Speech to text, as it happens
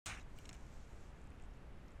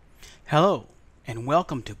Hello, and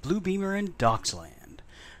welcome to Blue Beamer in Docsland.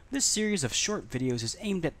 This series of short videos is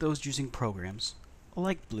aimed at those using programs,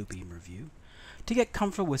 like Blue Beamer View, to get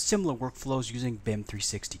comfortable with similar workflows using BIM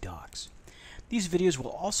 360 Docs. These videos will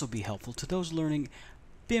also be helpful to those learning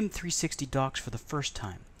BIM 360 Docs for the first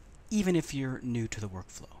time, even if you're new to the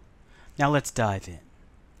workflow. Now let's dive in.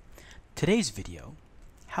 Today's video,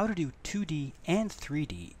 how to do 2D and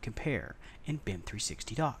 3D compare in BIM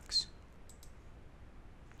 360 Docs.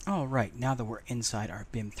 Alright, now that we're inside our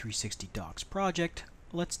BIM 360 Docs project,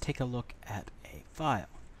 let's take a look at a file.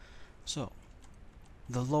 So,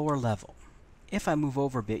 the lower level. If I move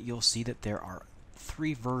over a bit, you'll see that there are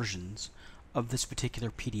 3 versions of this particular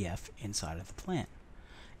PDF inside of the plan.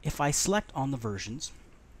 If I select on the versions,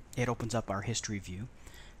 it opens up our history view,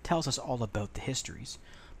 tells us all about the histories,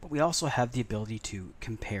 but we also have the ability to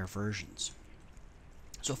compare versions.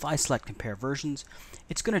 So if I select compare versions,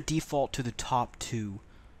 it's going to default to the top 2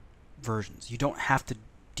 versions. You don't have to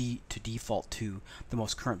default to the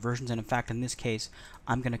most current versions, and in fact in this case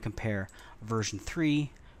I'm going to compare version 3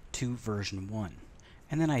 to version 1,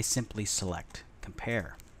 and then I simply select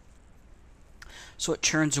compare. So it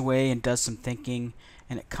churns away and does some thinking,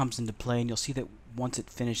 and it comes into play, and you'll see that once it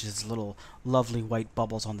finishes little lovely white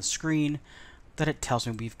bubbles on the screen, that it tells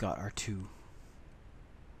me we've got our 2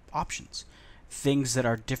 options. Things that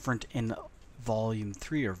are different in volume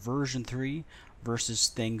 3 or version 3 versus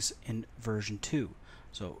things in version 2.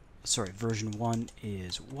 So, version 1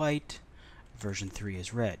 is white, version 3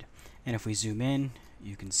 is red. And if we zoom in,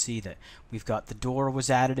 you can see that we've got the door was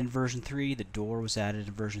added in version 3, the door was added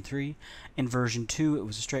in version 3. In version 2 it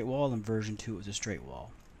was a straight wall, in version 2 it was a straight wall.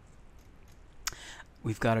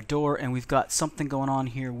 We've got a door, and we've got something going on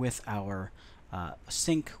here with our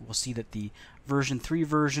sink. We'll see that the version 3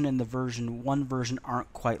 version and the version 1 version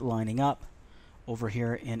aren't quite lining up. Over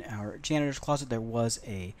here in our janitor's closet there was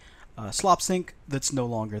a slop sink that's no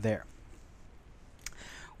longer there.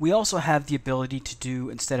 We also have the ability to do,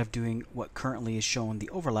 instead of doing what currently is shown the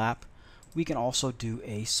overlap, we can also do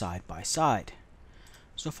a side-by-side.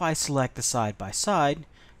 So if I select the side-by-side,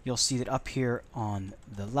 you'll see that up here on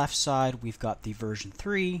the left side we've got the version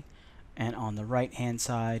 3, and on the right hand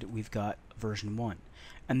side we've got version 1,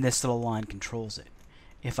 and this little line controls it.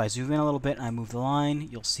 If I zoom in a little bit and I move the line,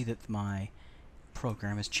 you'll see that my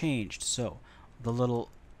program has changed. So the little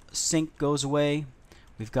sink goes away.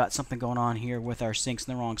 We've got something going on here with our sinks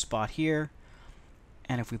in the wrong spot here,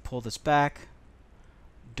 and if we pull this back,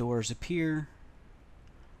 doors appear,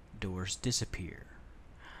 doors disappear,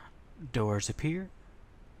 doors appear,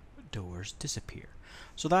 doors disappear.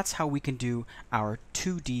 So that's how we can do our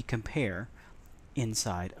 2D compare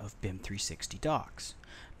inside of BIM 360 Docs.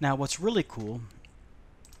 Now what's really cool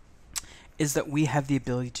is that we have the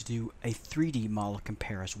ability to do a 3D model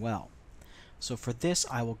compare as well. So for this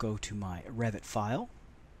I will go to my Revit file,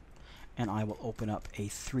 and I will open up a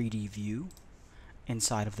 3D view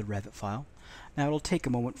inside of the Revit file. Now it'll take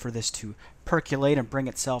a moment for this to percolate and bring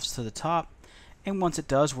itself to the top, and once it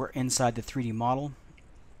does, we're inside the 3D model,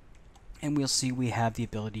 and we'll see we have the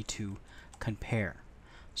ability to compare.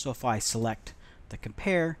 So if I select the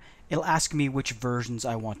compare, it'll ask me which versions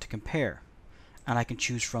I want to compare, and I can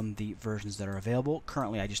choose from the versions that are available.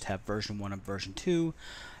 Currently I just have version 1 and version 2.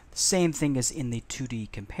 Same thing as in the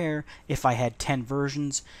 2D compare. If I had 10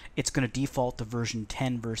 versions, it's going to default to version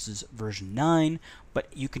 10 versus version 9, but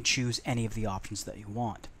you can choose any of the options that you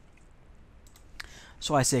want.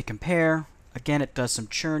 So I say compare. Again, it does some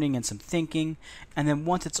churning and some thinking, and then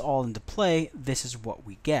once it's all into play, this is what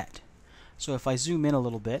we get. So if I zoom in a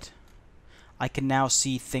little bit, I can now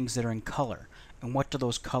see things that are in color. And what do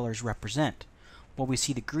those colors represent? Well, we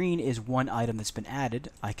see the green is one item that's been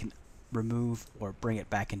added. I can remove or bring it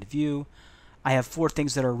back into view. I have 4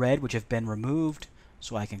 things that are red which have been removed,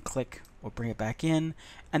 so I can click or bring it back in.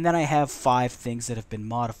 And then I have 5 things that have been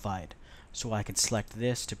modified, so I can select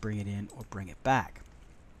this to bring it in or bring it back.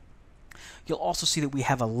 You'll also see that we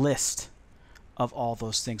have a list of all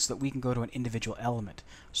those things so that we can go to an individual element.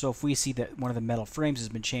 So if we see that one of the metal frames has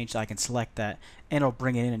been changed, I can select that, and it'll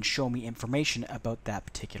bring it in and show me information about that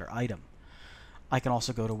particular item. I can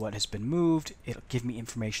also go to what has been moved. It'll give me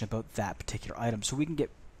information about that particular item, so we can get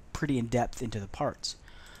pretty in depth into the parts.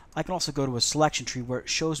 I can also go to a selection tree where it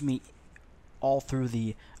shows me all through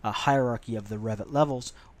the hierarchy of the Revit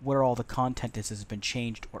levels where all the content is has been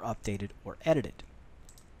changed or updated or edited.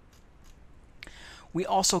 We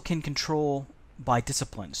also can control by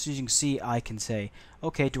discipline. So as you can see, I can say,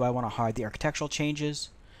 okay, do I want to hide the architectural changes,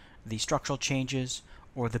 the structural changes,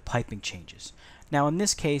 or the piping changes? Now in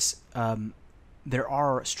this case, there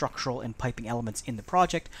are structural and piping elements in the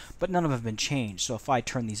project, but none of them have been changed. So if I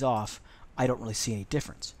turn these off, I don't really see any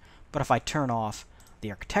difference. But if I turn off the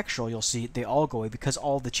architectural, you'll see they all go away because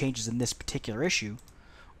all the changes in this particular issue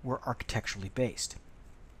were architecturally based.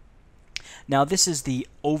 Now this is the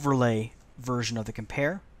overlay version of the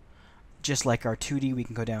compare. Just like our 2D, we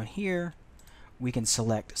can go down here, we can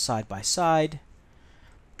select side by side,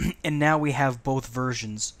 and now we have both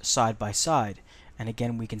versions side by side. And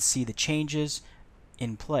again, we can see the changes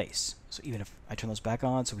in place. So even if I turn those back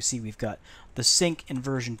on, so we see we've got the sink in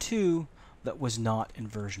version 2 that was not in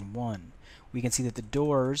version 1. We can see that the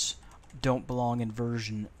doors don't belong in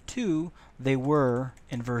version 2, they were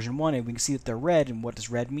in version 1, and we can see that they're red. And what does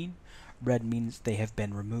red mean? Red means they have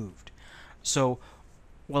been removed. So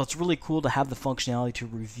while it's really cool to have the functionality to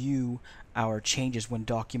review our changes when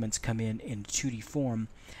documents come in 2D form,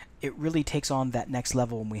 it really takes on that next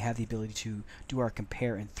level when we have the ability to do our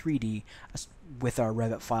compare in 3D with our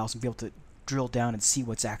Revit files and be able to drill down and see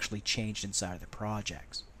what's actually changed inside of the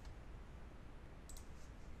projects.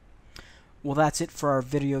 Well, that's it for our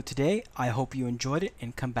video today. I hope you enjoyed it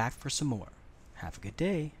and come back for some more. Have a good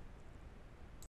day.